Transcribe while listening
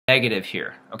negative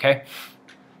here, okay?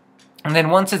 And then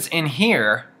once it's in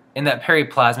here, in that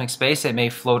periplasmic space, it may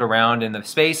float around in the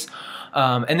space,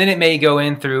 and then it may go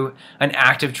in through an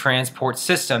active transport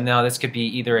system. Now this could be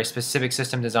either a specific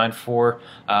system designed for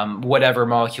whatever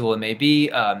molecule it may be,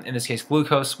 in this case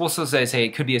glucose. We'll also say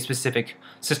it could be a specific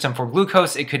system for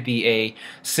glucose, it could be a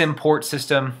symport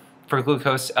system for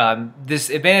glucose. This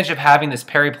advantage of having this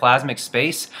periplasmic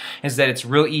space is that it's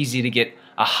real easy to get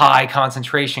a high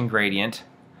concentration gradient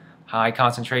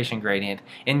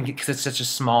because it's such a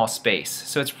small space.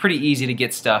 So it's pretty easy to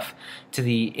get stuff to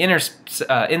the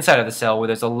inside of the cell where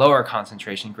there's a lower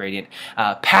concentration gradient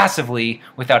passively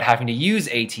without having to use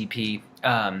ATP.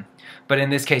 But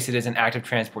in this case it is an active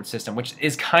transport system, which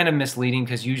is kind of misleading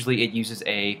because usually it uses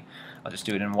a, I'll just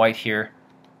do it in white here,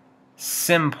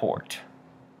 symport,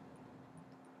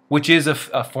 which is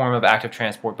a form of active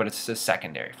transport, but it's a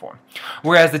secondary form.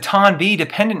 Whereas the TON-B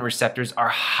dependent receptors are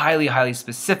highly, highly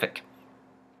specific.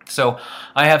 So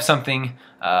I have something,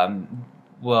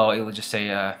 well, it will just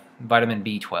say vitamin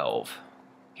B12.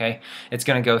 Okay, it's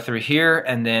going to go through here,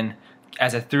 and then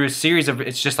through a series of,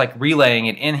 it's just like relaying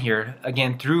it in here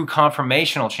again through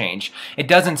conformational change. It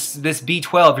doesn't, this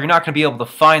B12, you're not going to be able to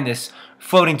find this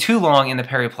floating too long in the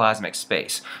periplasmic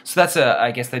space. So that's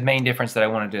I guess the main difference that I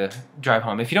wanted to drive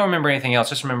home. If you don't remember anything else,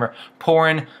 just remember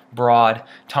porin, broad,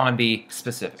 TON-B,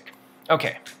 specific.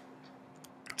 Okay,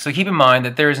 so keep in mind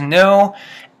that there is no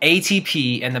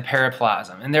ATP in the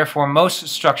periplasm, and therefore most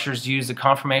structures use the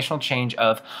conformational change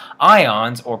of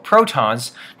ions or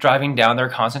protons driving down their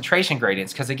concentration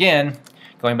gradients, because again,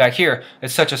 going back here,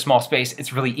 it's such a small space,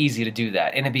 it's really easy to do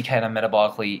that, and it'd be kind of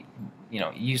metabolically,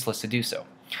 useless to do so.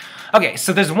 Okay,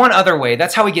 so there's one other way.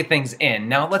 That's how we get things in.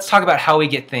 Now let's talk about how we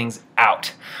get things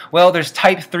out. Well, there's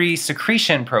type 3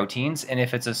 secretion proteins, and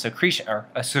if it's a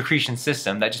secretion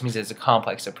system, that just means it's a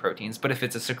complex of proteins. But if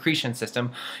it's a secretion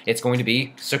system, it's going to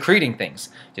be secreting things.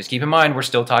 Just keep in mind, we're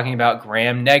still talking about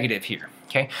gram-negative here.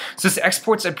 Okay, so this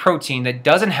exports a protein that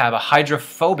doesn't have a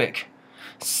hydrophobic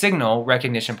signal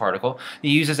recognition particle. It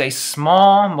uses a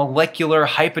small molecular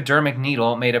hypodermic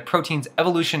needle made of proteins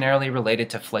evolutionarily related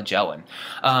to flagellin.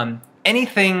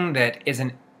 Anything that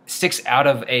sticks out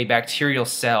of a bacterial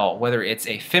cell, whether it's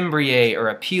a fimbriae or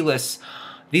a pilus,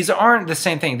 these aren't the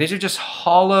same thing. These are just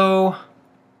hollow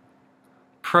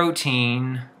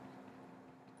protein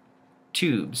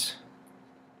tubes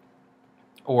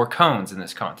or cones in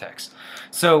this context.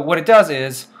 So what it does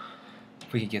is,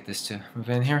 if we could get this to move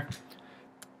in here.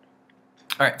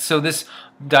 Alright, so this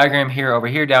diagram here over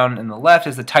here down in the left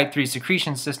is the type 3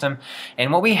 secretion system,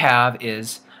 and what we have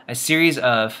is a series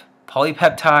of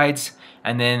polypeptides,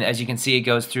 and then as you can see it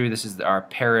goes through, this is our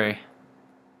periplasm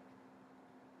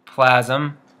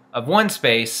of one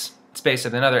space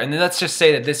of another, and then let's just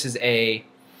say that this is I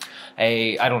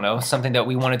don't know, something that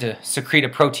we wanted to secrete a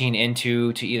protein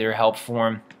into to either help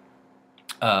form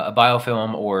a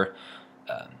biofilm, or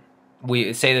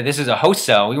we say that this is a host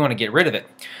cell, we want to get rid of it.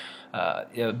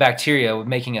 Bacteria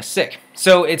making us sick.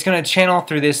 So it's going to channel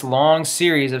through this long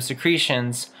series of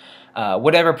secretions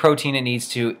whatever protein it needs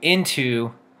to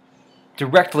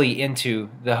directly into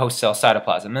the host cell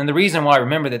cytoplasm. And the reason why,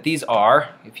 remember that these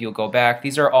are, if you'll go back,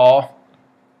 these are all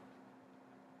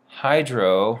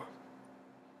hydrophobic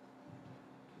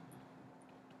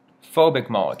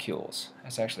molecules.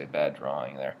 That's actually a bad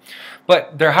drawing there.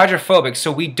 But they're hydrophobic,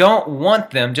 so we don't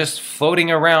want them just floating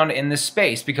around in this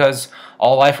space because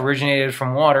all life originated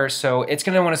from water, so it's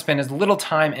going to want to spend as little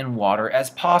time in water as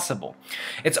possible.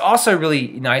 It's also really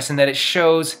nice in that it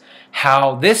shows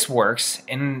how this works,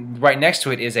 and right next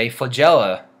to it is a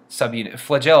flagella subunit,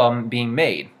 flagellum being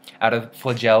made out of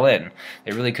flagellin.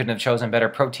 They really couldn't have chosen better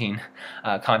protein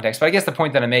context. But I guess the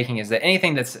point that I'm making is that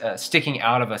anything that's sticking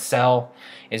out of a cell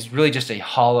is really just a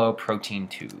hollow protein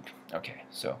tube. Okay,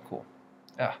 so cool.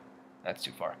 Ah, that's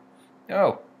too far.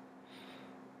 Oh.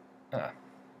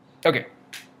 Okay,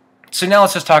 so now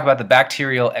let's just talk about the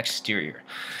bacterial exterior.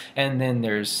 And then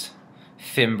there's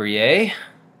fimbriae,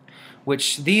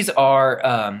 which these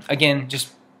are, again,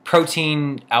 just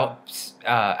protein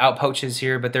outpoaches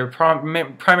here, but their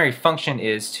primary function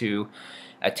is to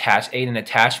aid in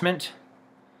attachment.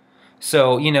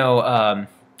 So, you know,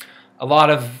 a lot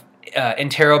of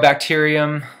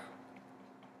enterobacterium.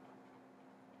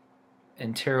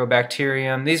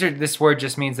 This word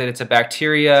just means that it's a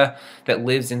bacteria that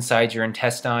lives inside your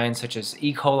intestine, such as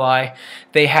E. coli.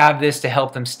 They have this to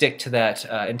help them stick to that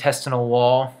intestinal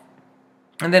wall,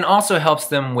 and then also helps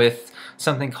them with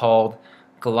something called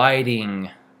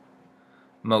gliding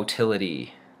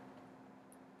motility.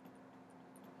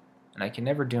 And I can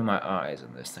never do my eyes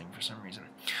in this thing for some reason.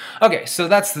 Okay, so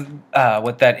that's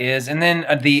what that is. And then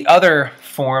the other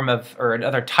form of, or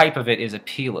another type of it is a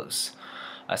pilus,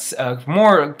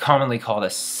 more commonly called a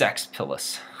sex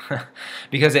pilus,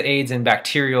 because it aids in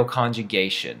bacterial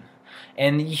conjugation.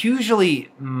 And usually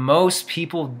most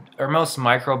people, or most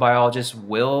microbiologists,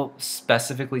 will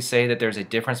specifically say that there's a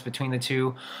difference between the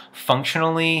two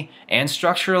functionally and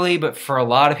structurally, but for a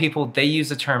lot of people, they use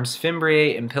the terms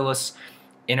fimbriae and pilus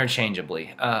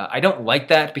interchangeably. I don't like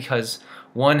that because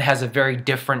one has a very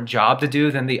different job to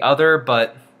do than the other,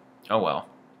 but oh well.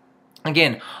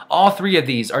 Again, all three of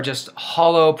these are just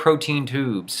hollow protein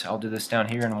tubes. I'll do this down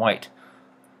here in white.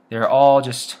 They're all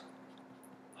just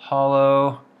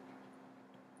hollow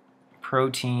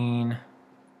protein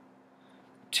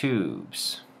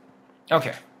tubes.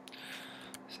 Okay.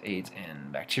 This aids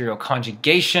in bacterial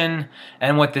conjugation,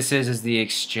 and what this is the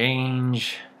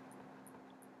exchange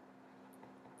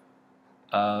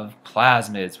of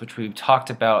plasmids, which we've talked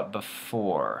about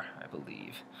before, I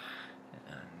believe.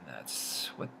 And that's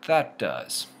what that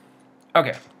does.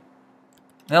 Okay.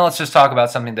 Now let's just talk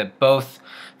about something that both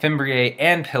fimbriae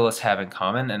and pilus have in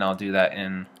common, and I'll do that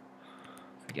in,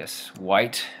 I guess,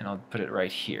 white, and I'll put it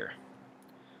right here.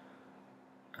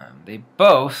 They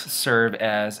both serve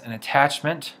as an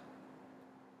attachment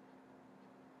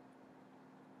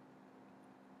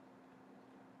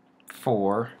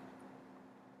for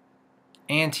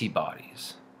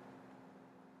antibodies.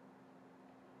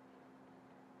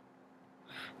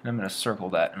 And I'm going to circle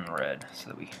that in red so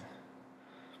that we can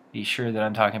be sure that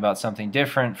I'm talking about something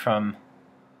different from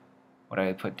what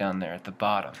I put down there at the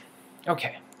bottom.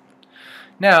 Okay.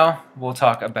 Now we'll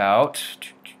talk about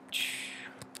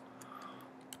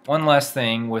one last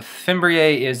thing with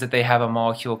fimbriae is that they have a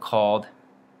molecule called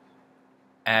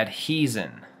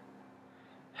adhesin.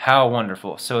 How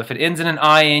wonderful. So if it ends in an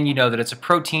IN, you know that it's a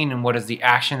protein, and what is the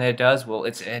action that it does? Well,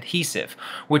 it's adhesive,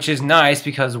 which is nice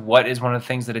because what is one of the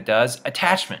things that it does?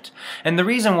 Attachment. And the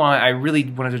reason why I really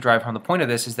wanted to drive home the point of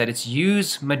this is that it's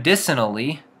used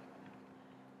medicinally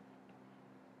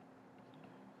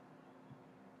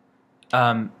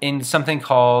in something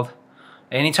called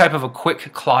any type of a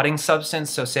quick clotting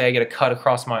substance. So say I get a cut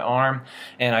across my arm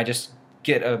and I just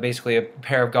get basically a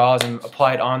pair of gauze and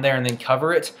apply it on there and then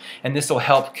cover it, and this will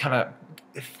help kind of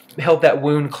help that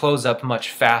wound close up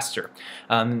much faster.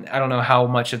 I don't know how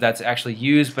much of that's actually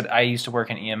used, but I used to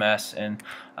work in EMS, and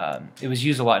it was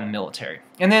used a lot in military.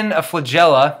 And then a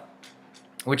flagella,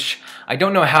 which I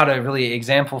don't know how to really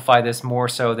exemplify this more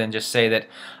so than just say that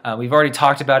we've already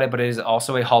talked about it, but it is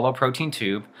also a hollow protein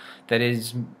tube that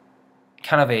is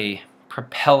kind of a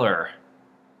propeller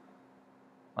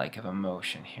like of a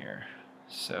motion here.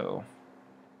 So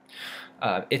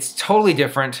it's totally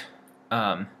different.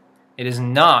 It is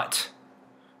not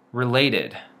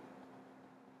related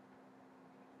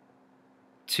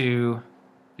to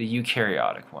the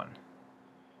eukaryotic one.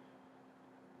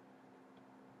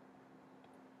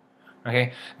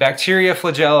 Okay, bacteria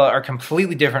flagella are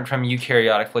completely different from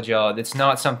eukaryotic flagella. It's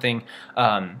not something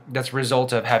that's a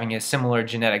result of having a similar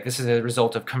genetic. This is a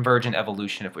result of convergent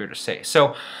evolution, if we were to say.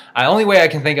 So the only way I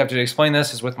can think of to explain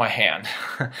this is with my hand.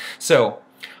 So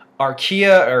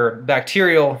archaea, or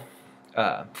bacterial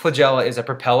flagella, is a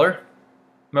propeller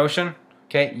motion.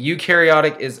 Okay,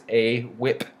 eukaryotic is a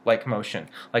whip-like motion,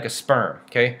 like a sperm.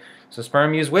 Okay, so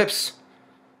sperm use whips,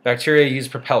 bacteria use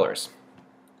propellers.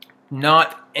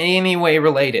 Not any way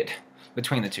related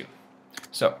between the two.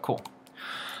 So cool.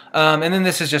 And then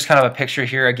this is just kind of a picture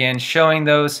here again showing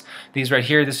these right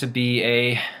here. This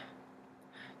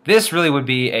really would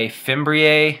be a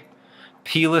fimbriae.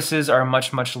 Piluses are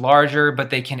much larger, but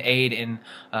they can aid in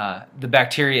the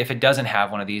bacteria. If it doesn't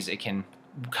have one of these, it can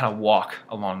kind of walk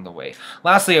along the way.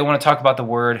 Lastly, I want to talk about the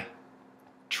word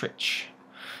trich.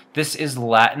 This is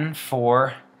Latin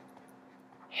for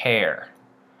hair.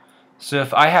 So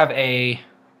if I have a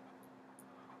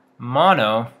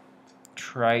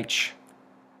monotrichous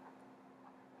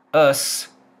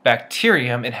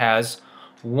bacterium, it has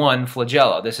one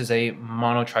flagella. This is a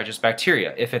monotrichous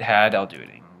bacteria. If it had, I'll do it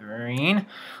in green,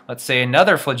 let's say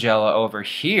another flagella over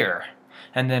here,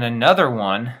 and then another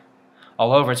one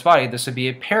all over its body, this would be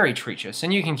a peritrichous.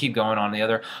 And you can keep going on the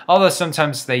other, although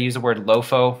sometimes they use the word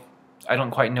lopho. I don't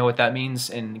quite know what that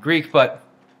means in Greek, but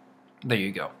there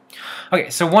you go. Okay,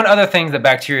 so one other thing that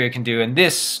bacteria can do, and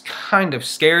this kind of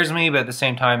scares me, but at the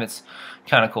same time it's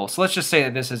kind of cool. So let's just say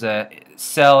that this is a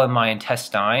cell in my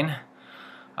intestine.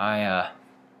 I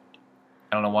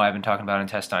don't know why I've been talking about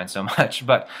intestine so much,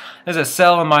 but there's a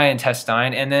cell in my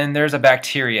intestine, and then there's a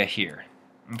bacteria here.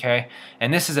 Okay,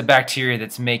 and this is a bacteria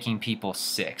that's making people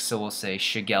sick. So we'll say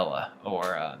Shigella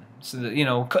or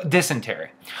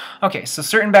dysentery. Okay, so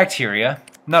certain bacteria,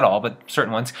 not all, but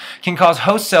certain ones, can cause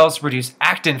host cells to produce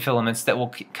actin filaments that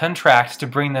will contract to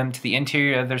bring them to the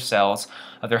interior of their cells,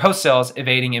 of their host cells,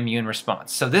 evading immune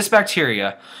response. So this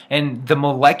bacteria and the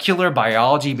molecular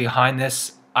biology behind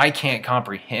this, I can't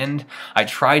comprehend. I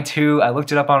tried to. I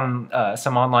looked it up on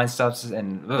some online stuff,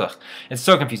 and it's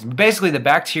so confusing. But basically, the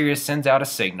bacteria sends out a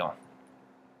signal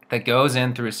that goes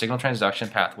in through a signal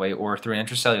transduction pathway or through an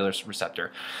intracellular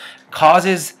receptor,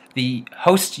 causes the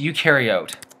host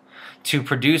eukaryote to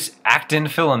produce actin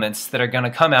filaments that are going to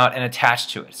come out and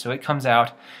attach to it. So it comes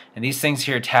out, and these things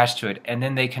here attach to it, and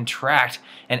then they contract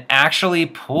and actually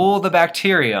pull the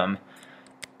bacterium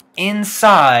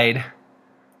inside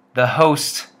the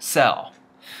host cell.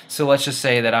 So let's just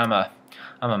say that I'm a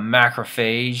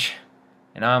macrophage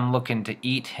and I'm looking to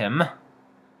eat him.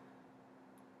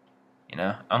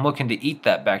 I'm looking to eat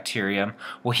that bacterium.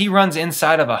 Well, he runs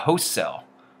inside of a host cell.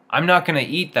 I'm not going to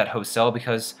eat that host cell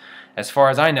because, as far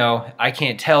as I know, I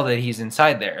can't tell that he's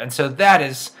inside there. And so that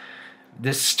is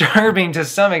disturbing to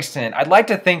some extent. I'd like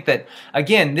to think that,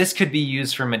 again, this could be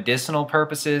used for medicinal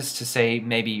purposes to say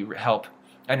maybe help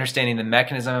understanding the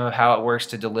mechanism of how it works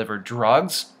to deliver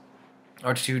drugs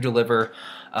or to deliver,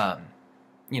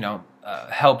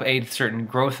 help aid certain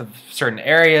growth of certain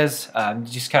areas.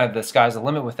 Just kind of the sky's the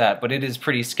limit with that, but it is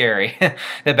pretty scary that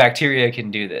bacteria can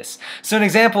do this. So an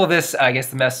example of this, I guess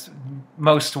the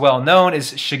most well known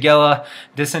is Shigella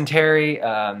dysentery.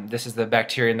 This is the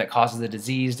bacterium that causes the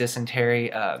disease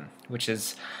dysentery, which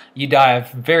is you die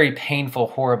of very painful,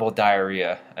 horrible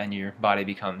diarrhea and your body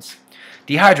becomes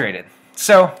dehydrated.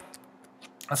 So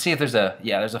let's see if there's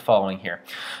a following here.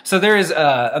 So there is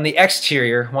on the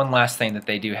exterior, one last thing that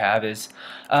they do have is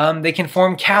they can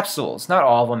form capsules. Not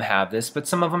all of them have this, but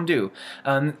some of them do.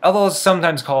 Although it's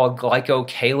sometimes called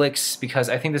Glycocalyx, because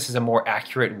I think this is a more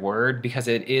accurate word because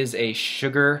it is a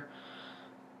sugar-based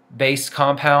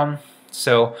compound.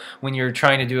 So when you're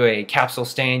trying to do a capsule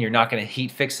stain, you're not going to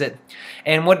heat fix it.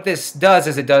 And what this does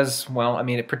is it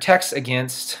protects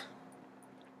against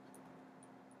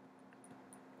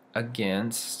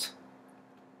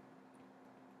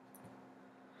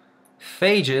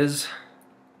phages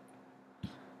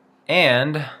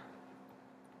and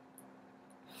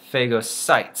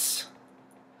phagocytes.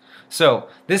 So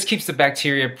this keeps the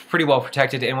bacteria pretty well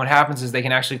protected, and what happens is they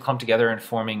can actually clump together in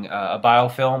forming a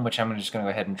biofilm, which I'm just going to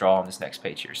go ahead and draw on this next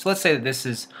page here. So let's say that this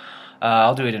is,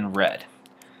 I'll do it in red.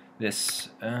 This,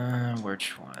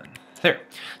 which one? There.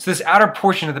 So this outer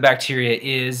portion of the bacteria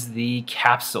is the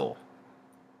capsule,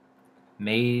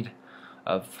 made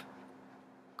of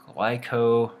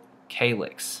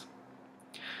Glycocalyx.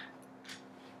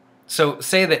 So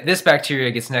say that this bacteria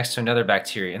gets next to another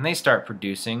bacteria and they start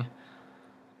producing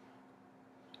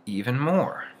even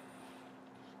more,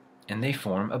 and they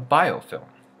form a biofilm.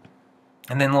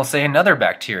 And then we'll say another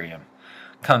bacterium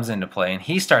comes into play and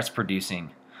he starts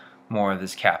producing more of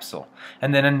this capsule,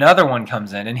 and then another one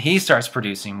comes in and he starts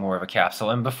producing more of a capsule,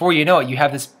 and before you know it, you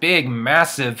have this big,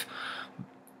 massive,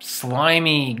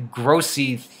 slimy,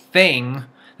 grossy thing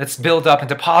that's built up and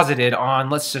deposited on,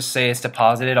 let's just say it's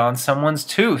deposited on someone's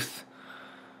tooth.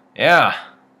 Yeah,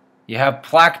 you have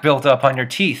plaque built up on your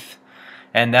teeth,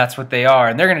 and that's what they are,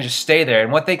 and they're going to just stay there.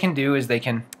 And what they can do is they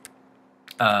can,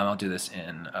 I'll do this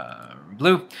in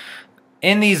blue,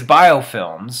 in these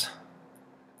biofilms,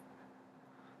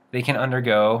 they can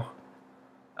undergo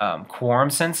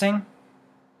quorum sensing.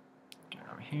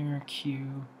 Over here,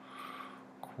 Q.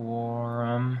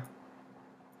 Quorum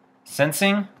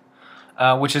sensing,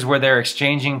 which is where they're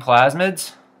exchanging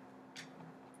plasmids.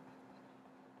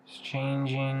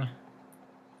 Exchanging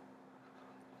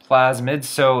plasmids.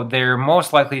 So they're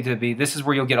most likely to be, this is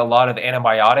where you'll get a lot of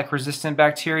antibiotic resistant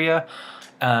bacteria.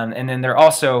 And then they're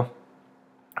also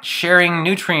sharing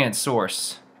nutrient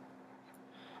source.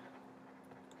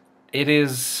 It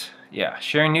is, yeah,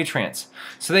 sharing nutrients.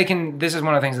 So they can, this is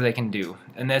one of the things that they can do.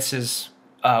 And this is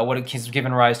what has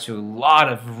given rise to a lot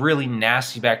of really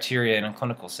nasty bacteria in a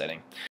clinical setting.